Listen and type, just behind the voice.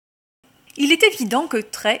Il est évident que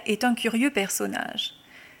Trey est un curieux personnage.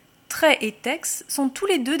 Trey et Tex sont tous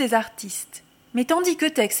les deux des artistes, mais tandis que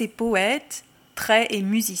Tex est poète, Trey est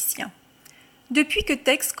musicien. Depuis que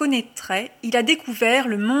Tex connaît Trey, il a découvert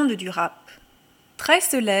le monde du rap. Trey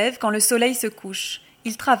se lève quand le soleil se couche,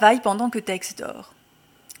 il travaille pendant que Tex dort.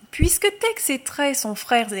 Puisque Tex et Trey sont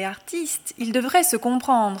frères et artistes, ils devraient se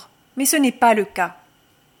comprendre, mais ce n'est pas le cas.